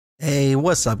Hey,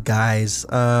 what's up, guys?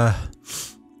 I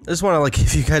just want to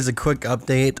give you guys a quick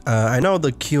update. I know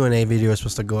the Q&A video is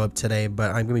supposed to go up today,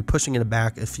 but I'm gonna be pushing it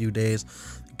back a few days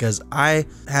because I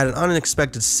had an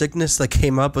unexpected sickness that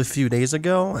came up a few days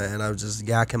ago, and I was just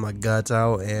yakking my guts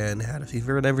out and had a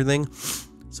fever and everything.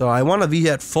 So I want to be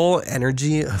at full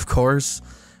energy, of course,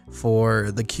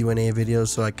 for the Q&A video,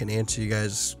 so I can answer you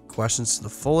guys' questions to the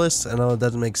fullest. I know it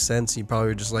doesn't make sense. You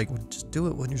probably just just do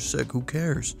it when you're sick. Who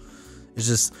cares? It's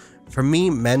just, for me,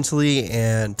 mentally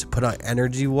and to put out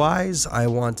energy wise, I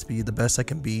want to be the best I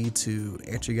can be to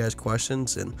answer you guys'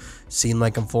 questions and seem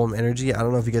like I'm full of energy. I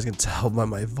don't know if you guys can tell by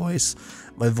my voice.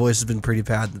 My voice has been pretty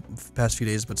bad the past few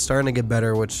days, but starting to get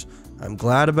better, which I'm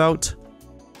glad about.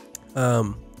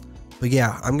 But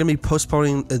yeah, I'm gonna be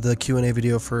postponing the Q&A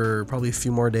video for probably a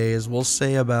few more days. We'll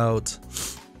say about,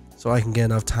 so I can get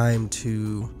enough time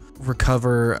to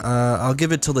recover. I'll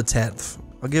give it till the 10th.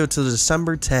 I'll give it to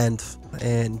December 10th,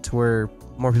 and to where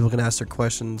more people can ask their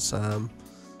questions,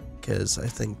 because I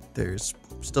think there's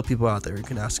still people out there who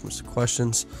can ask them some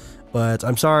questions. But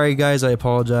I'm sorry, guys. I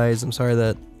apologize. I'm sorry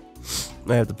that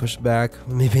I have to push it back,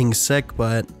 me being sick,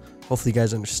 but hopefully you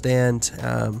guys understand.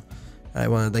 I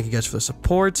want to thank you guys for the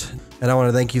support, and I want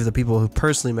to thank you for the people who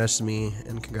personally messaged me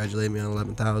and congratulated me on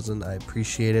 11,000. I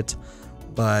appreciate it.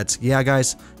 But yeah,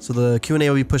 guys, so the Q&A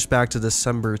will be pushed back to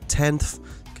December 10th.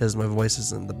 Because my voice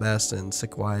isn't the best, and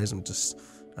sick wise, I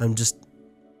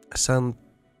sound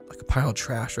like a pile of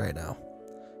trash right now,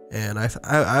 and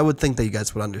I would think that you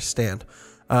guys would understand.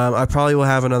 I probably will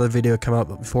have another video come out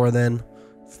before then,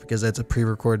 because that's a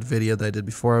pre-recorded video that I did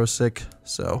before I was sick,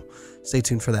 so stay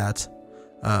tuned for that.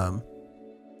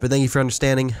 But thank you for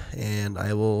understanding, and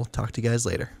I will talk to you guys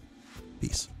later.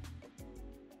 Peace.